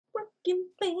fucking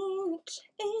bitch.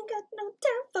 Ain't got no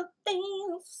time for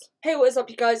this. Hey, what is up,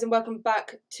 you guys, and welcome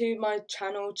back to my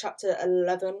channel, chapter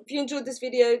 11. If you enjoyed this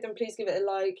video, then please give it a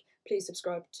like. Please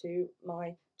subscribe to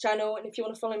my channel, and if you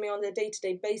want to follow me on a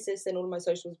day-to-day basis, then all of my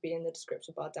socials will be in the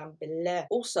description bar down below.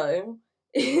 Also,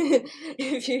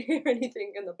 if you hear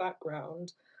anything in the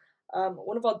background,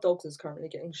 one of our dogs is currently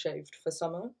getting shaved for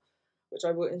summer, which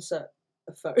I will insert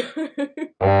a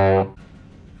photo.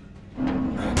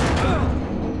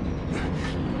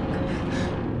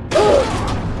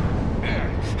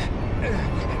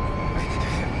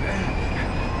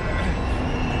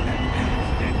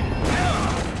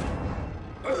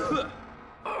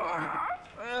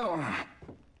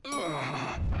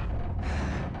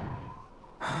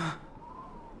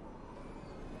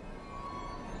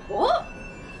 What?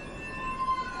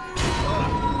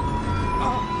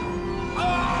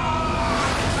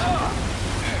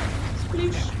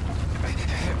 Sploosh.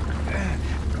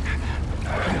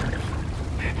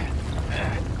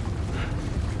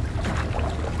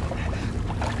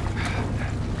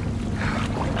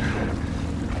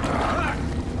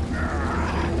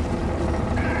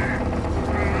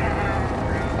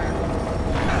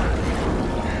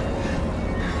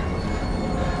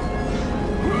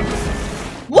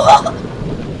 What?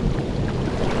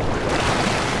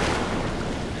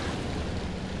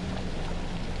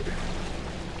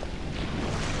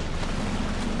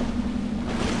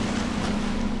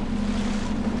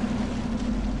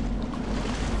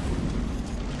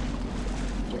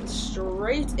 Get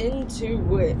straight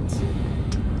into it.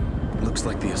 Looks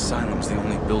like the asylum's the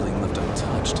only building left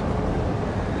untouched.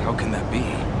 How can that be?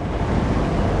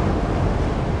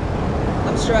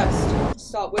 I'm stressed.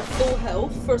 Start with full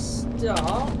health for a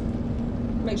start.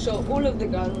 Make sure all of the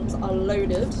guns are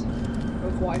loaded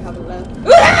with what I haven't left.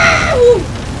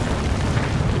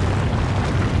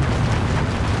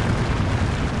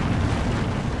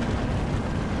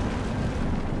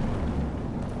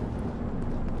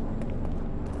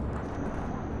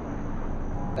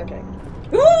 Okay.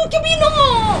 Ooh, can we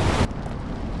not?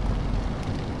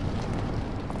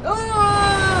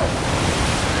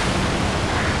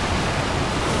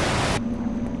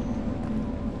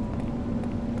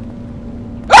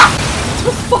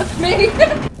 Fuck me!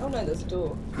 Oh no, there's a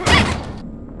door.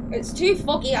 It's too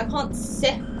foggy, I can't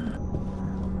see.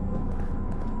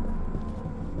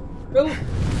 Oh.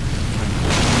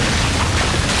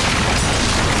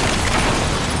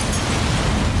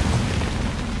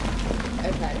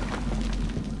 Okay.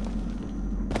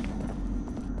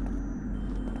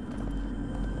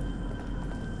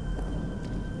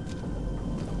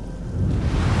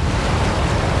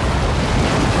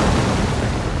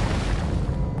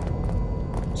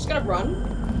 Just gonna run.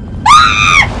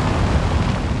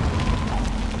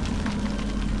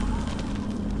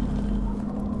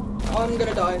 Oh, I'm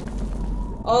gonna die.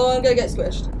 Oh, I'm gonna get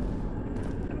squished.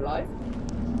 I'm alive.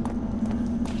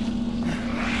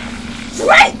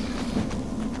 Right!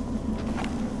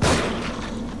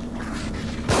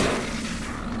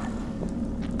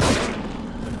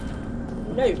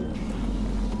 No.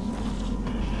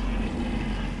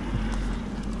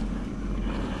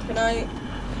 Can I?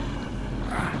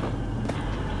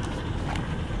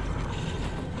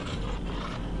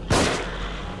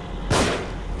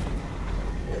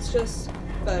 Let's just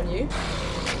burn you.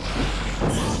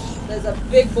 There's a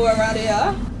big boy around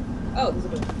here. Oh, there's a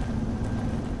door.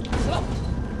 It's locked.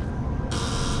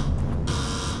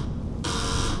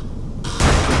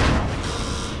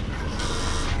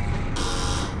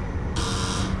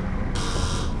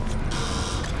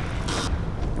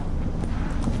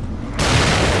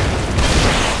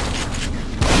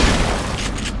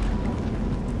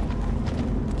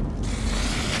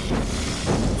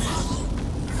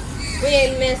 We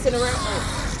ain't messing around.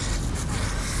 Oh.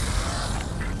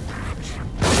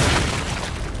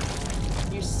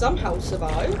 You somehow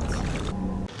survived.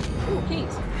 Ooh,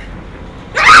 keys.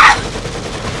 Ah!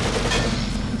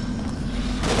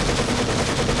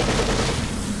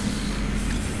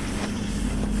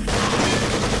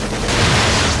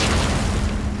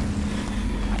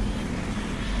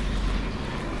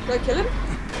 Did I kill him?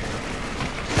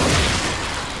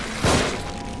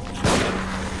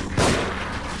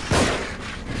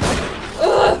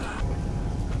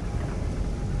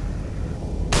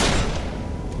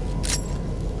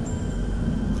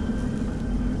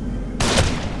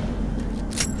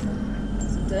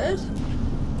 Dead.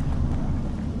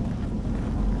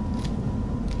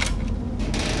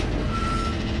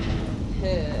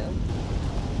 Here.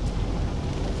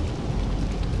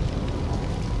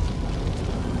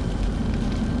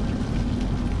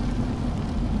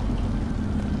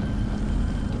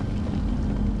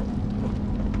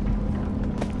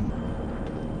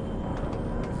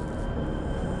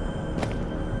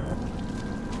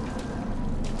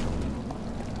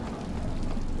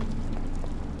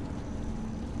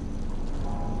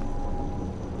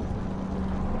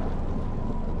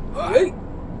 Wait. I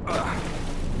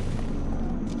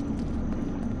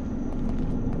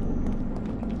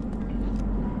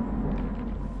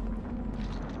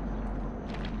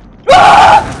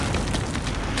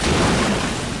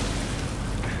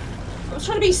was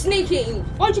trying to be sneaky.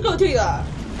 Why'd you gotta do that?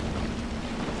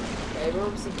 Okay, we're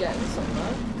obviously getting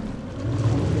somewhere.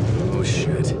 Oh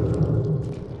shit.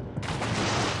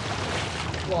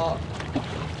 What?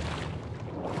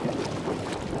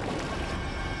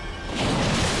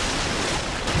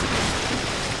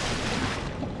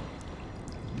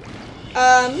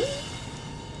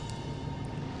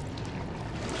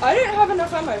 I don't have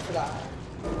enough ammo for that.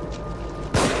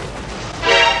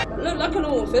 It looked like a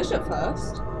normal fish at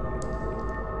first.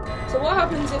 So what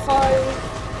happens if I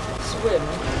swim?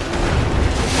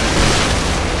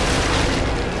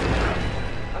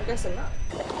 I'm guessing that.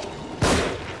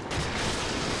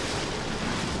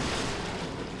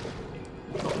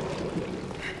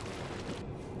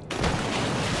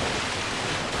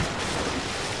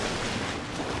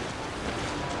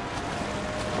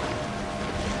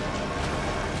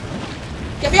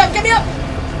 Get me up! Get me up!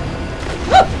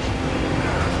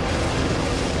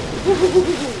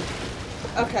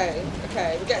 Okay,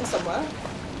 okay, we're getting somewhere.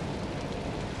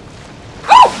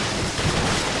 Oh!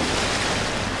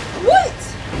 What?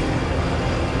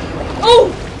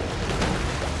 Oh!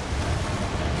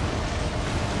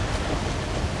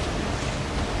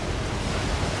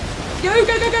 Go,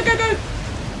 go, go, go, go, go!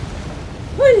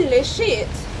 Holy shit!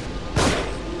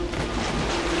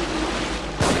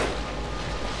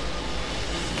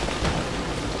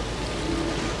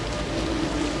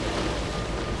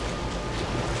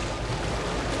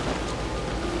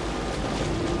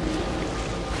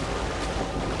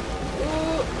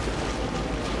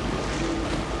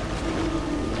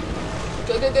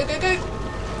 Go, go, go, go, go!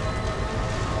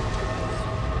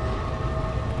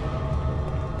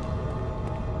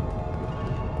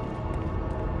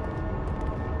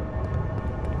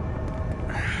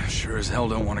 Sure as hell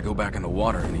don't want to go back in the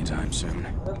water anytime soon.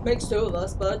 That makes two of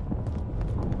us, bud.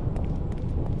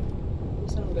 At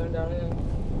least I'm going down here.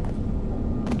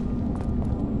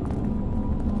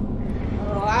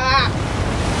 Oh, ah!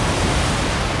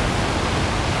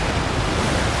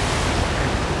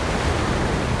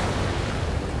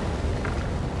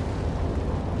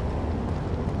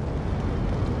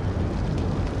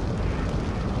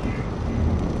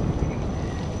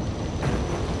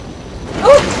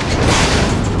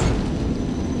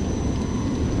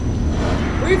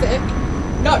 Ruvik?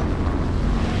 No!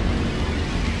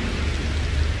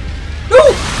 No!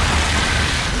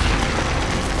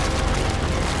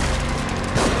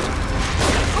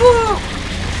 Oh!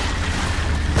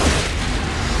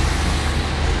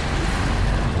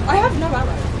 I have no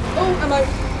ammo. Oh, ammo.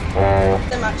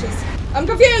 They're matches. I'm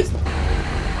confused!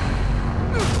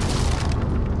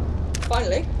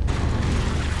 Finally.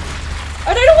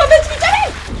 I don't know what I'm meant to be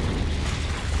doing!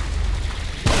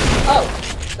 Oh,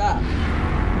 that.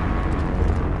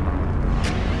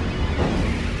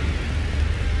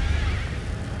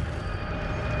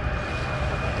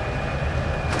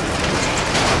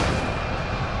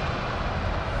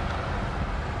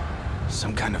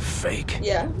 Some kind of fake?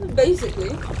 Yeah, basically.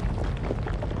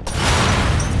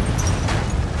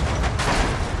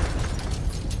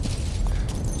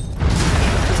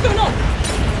 What's going on?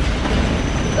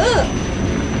 Ugh!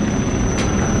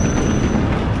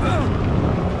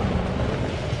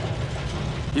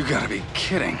 You gotta be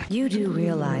kidding. You do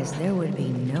realize there would be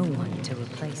no one to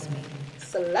replace me.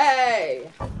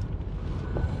 Slay!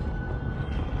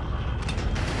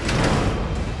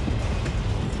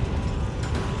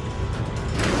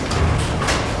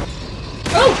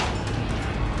 Oh!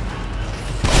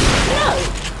 No!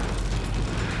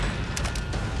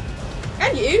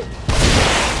 And you?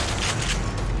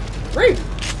 Rude!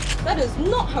 That is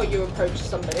not how you approach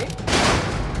somebody.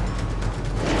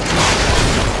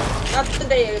 Not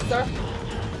today, sir.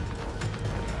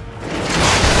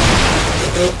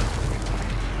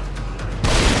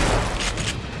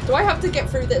 Do I have to get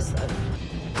through this then?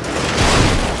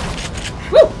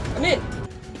 Woo! I'm in!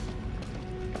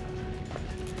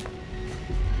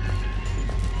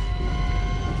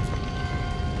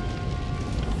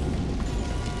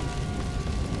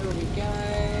 Here we go.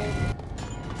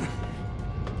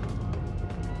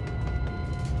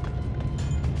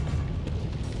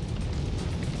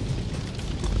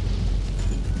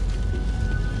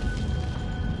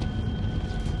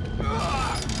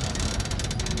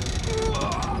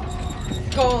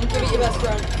 Go on, give it your best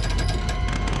run.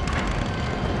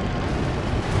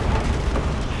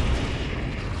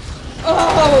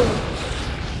 Oh!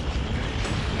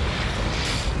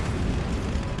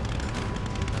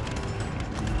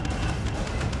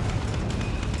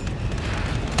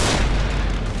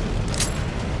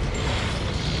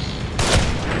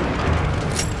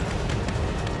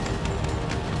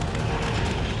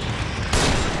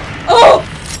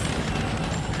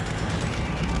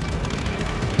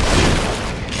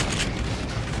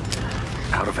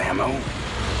 of ammo.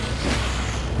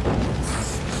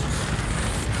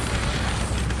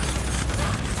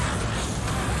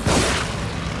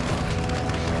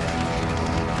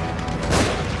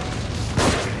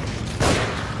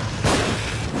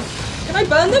 Can I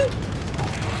burn them?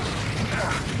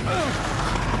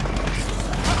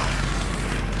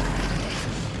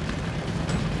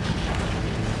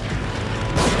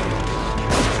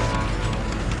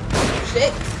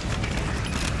 Shit.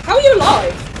 How are you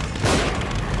alive?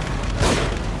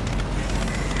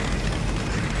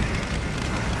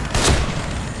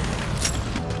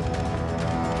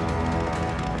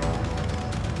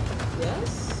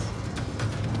 Yes.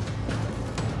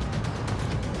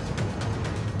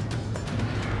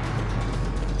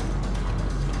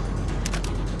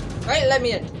 Right, let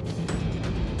me in.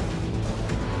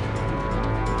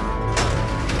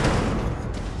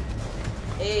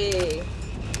 Hey.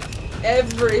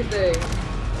 Everything.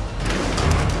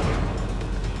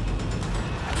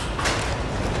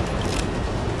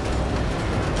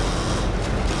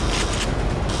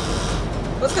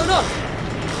 What's going on?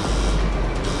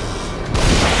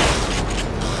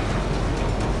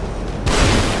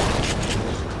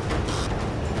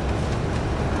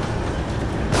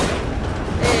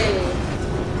 Hey.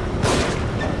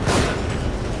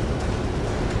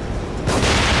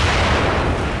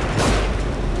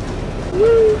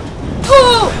 Woo.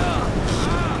 Oh!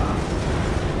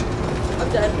 I'm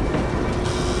dead.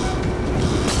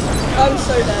 I'm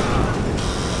so dead.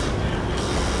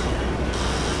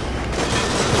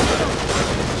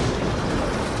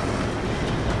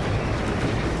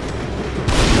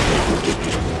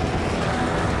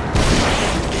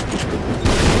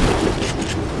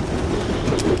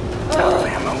 Out of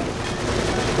ammo.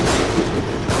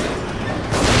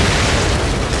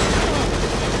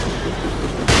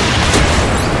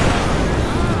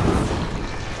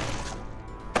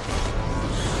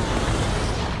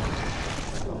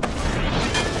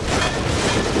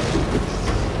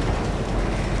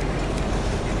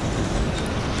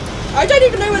 I don't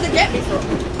even know where they get me from.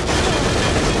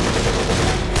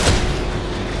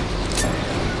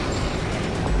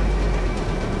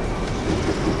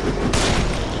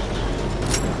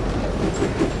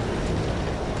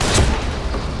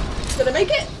 Did I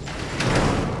make it?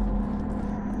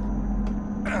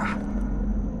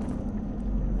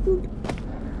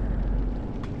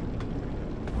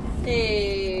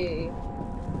 Hey.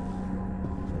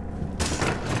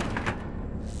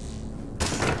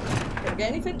 Did I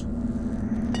get anything?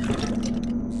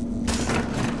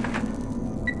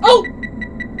 Oh!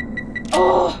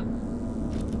 Oh!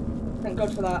 Thank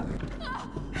God for that.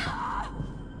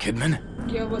 Kidman?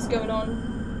 Yeah, what's going on?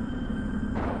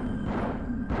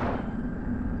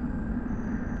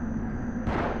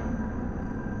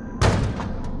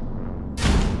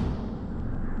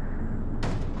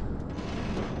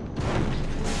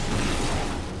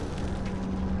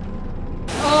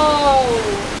 Oh!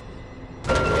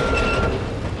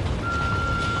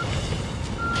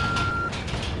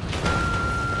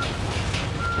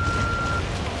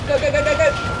 Go, go, go, go, go!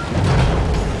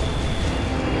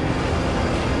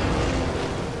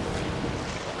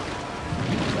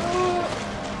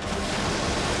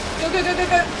 Go, go, go, go,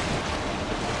 go!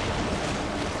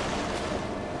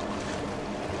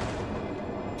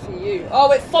 For you.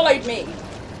 Oh, it followed me!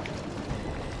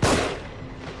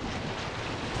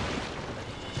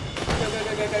 Go, go,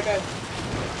 go, go, go, go.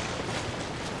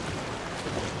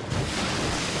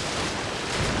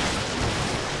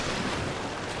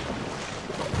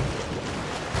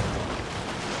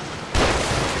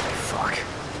 Fuck.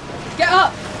 Get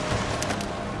up!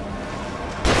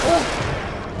 Oh.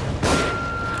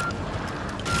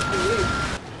 For you.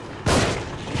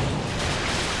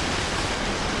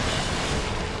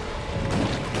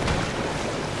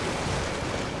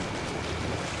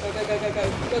 Go, go, go, go, go.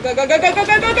 Go, go, go, go, go, go,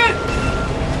 go, go, go!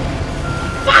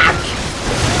 Fuck!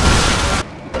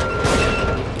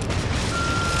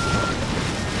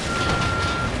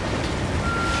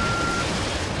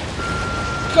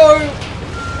 Go!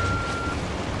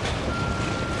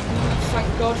 Thank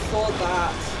God for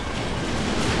that.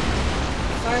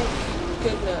 Thank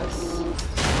goodness.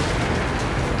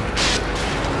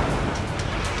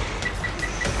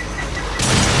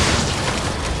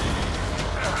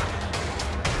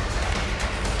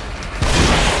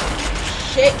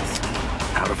 Shit!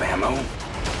 Out of ammo.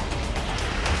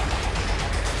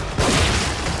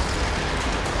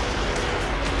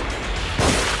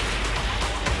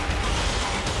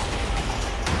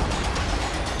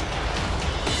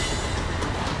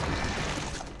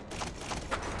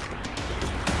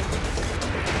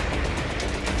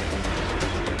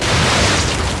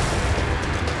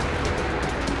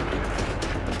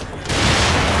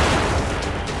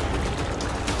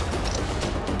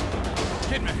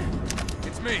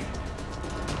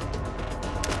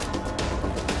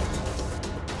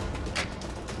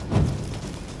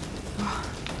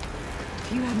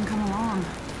 If you hadn't come along.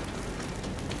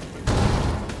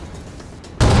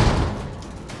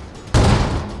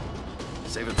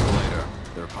 Save it for later.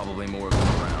 There are probably more of them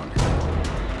around.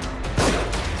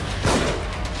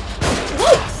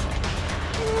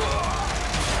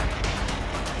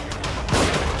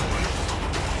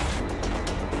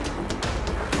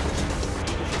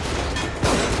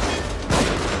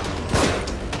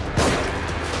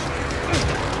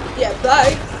 Yeah,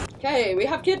 bye. Okay, we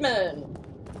have Kidman.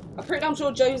 I'm pretty damn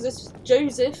sure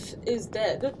Joseph is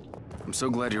dead. I'm so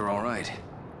glad you're all right.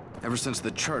 Ever since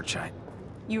the church,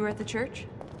 You were at the church?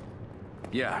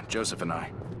 Yeah, Joseph and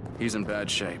I. He's in bad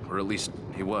shape, or at least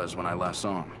he was when I last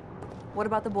saw him. What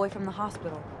about the boy from the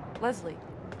hospital? Leslie?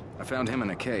 I found him in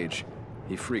a cage.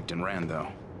 He freaked and ran, though.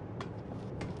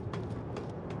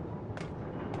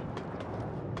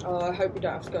 Oh, I hope you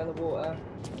don't have to go in the water.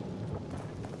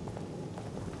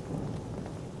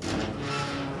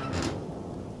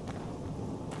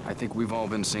 I think we've all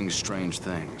been seeing strange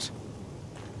things.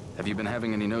 Have you been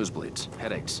having any nosebleeds,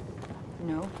 headaches?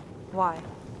 No. Why?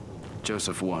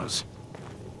 Joseph was.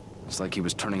 It's like he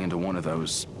was turning into one of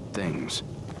those things.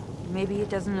 Maybe it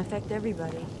doesn't affect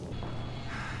everybody.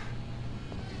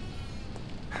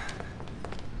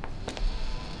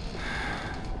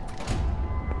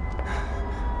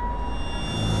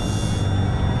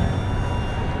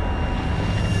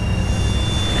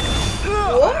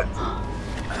 What?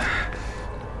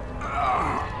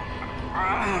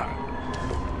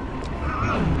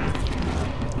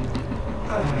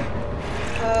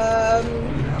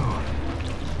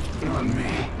 On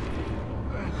me.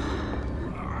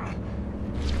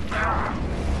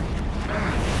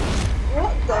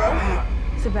 What the?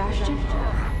 Sebastian?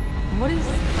 What is...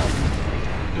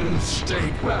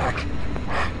 Stay back.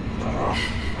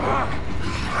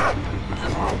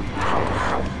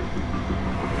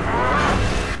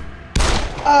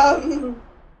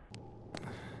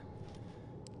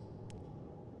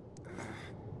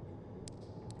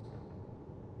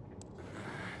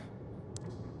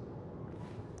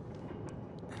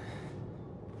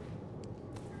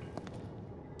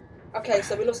 Okay,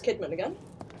 so we lost Kidman again.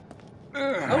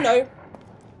 Oh no.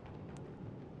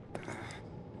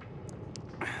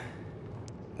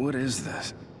 What is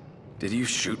this? Did you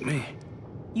shoot me?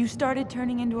 You started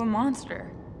turning into a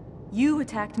monster. You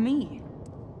attacked me.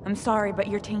 I'm sorry, but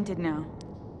you're tainted now.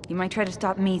 You might try to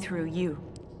stop me through you.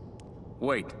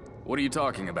 Wait, what are you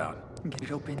talking about? Get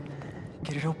it open.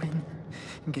 Get it open.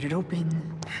 Get it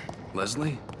open.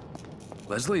 Leslie?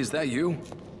 Leslie, is that you?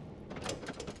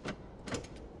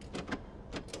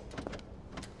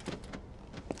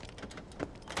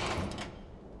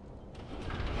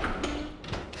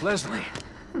 Leslie,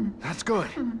 that's good.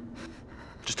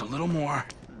 Just a little more.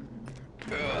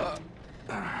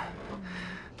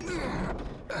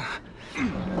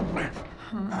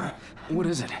 What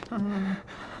is it?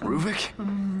 Ruvik?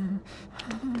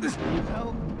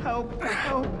 Help! Help!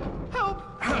 Help!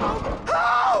 Help!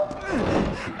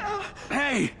 Help!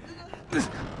 Hey!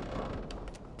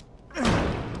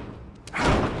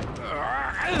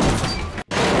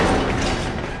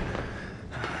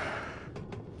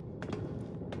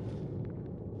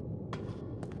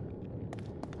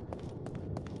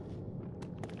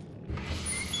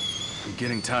 I'm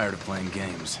getting tired of playing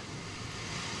games.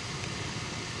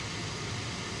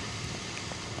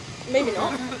 Maybe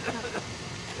not.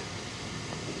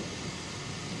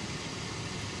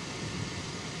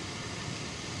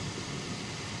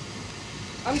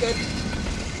 I'm good.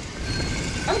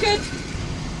 I'm good.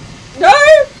 No!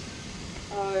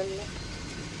 I'm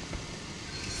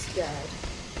scared.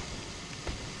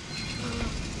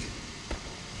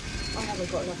 I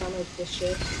haven't got enough ammo for this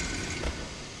shit.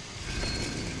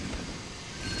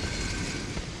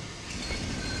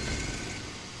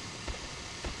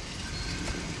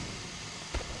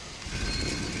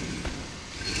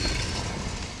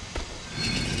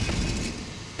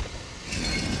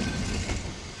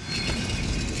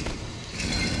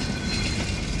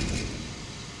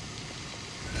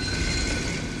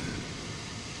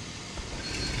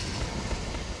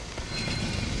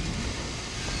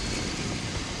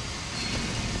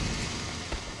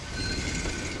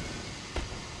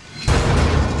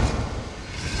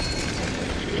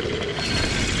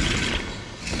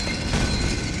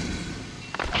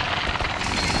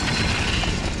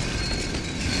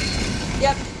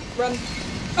 Yep, run.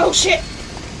 Oh shit!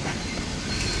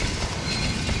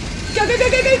 Go, go,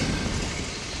 go, go, go!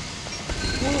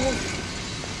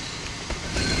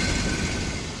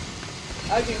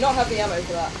 I do not have the ammo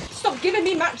for that. Stop giving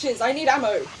me matches, I need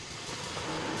ammo!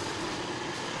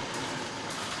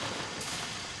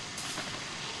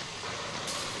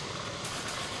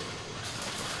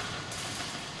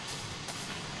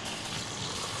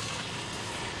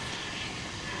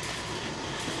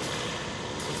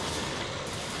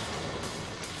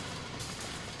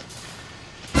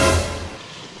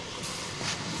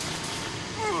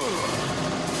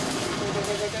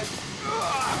 Go,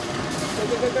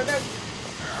 go, go, go, go.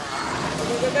 Go,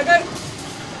 go, go, go, go.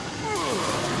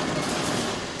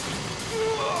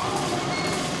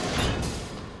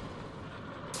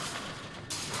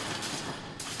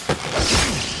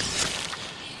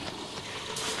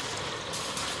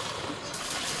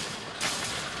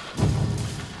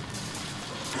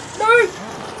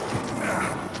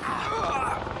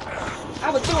 I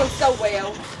was doing so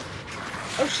well.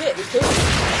 Oh shit, we killed him.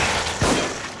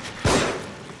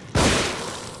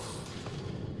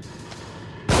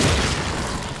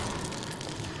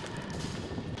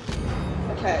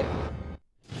 Okay.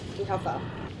 We have that.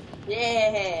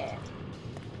 Yeah.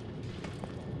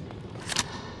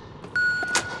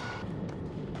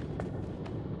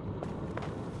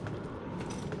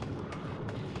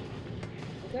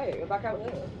 Okay, we're back out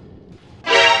here.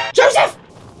 Joseph!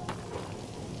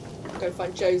 Go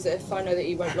find Joseph. I know that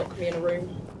he won't lock me in a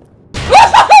room.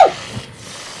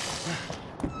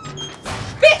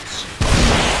 Bitch!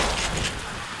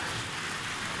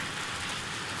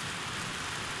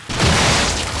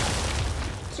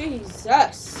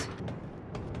 Jesus.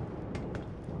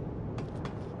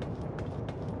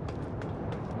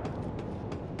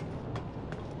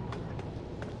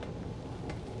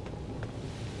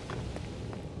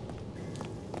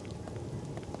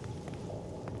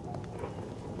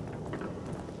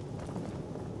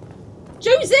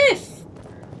 Joseph!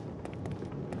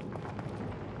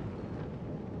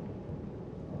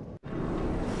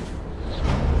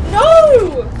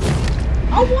 No!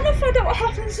 I want to find out what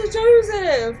happens to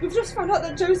Joseph. We've just found out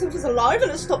that Joseph is alive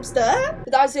and it stops there.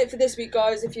 But that's it for this week,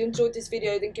 guys. If you enjoyed this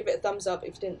video, then give it a thumbs up.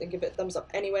 If you didn't, then give it a thumbs up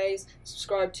anyways.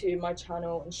 Subscribe to my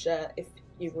channel and share if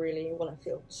you really want to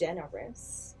feel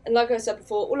generous. And like I said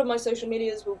before, all of my social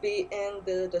medias will be in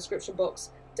the description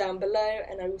box down below,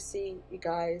 and I will see you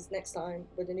guys next time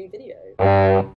with a new video.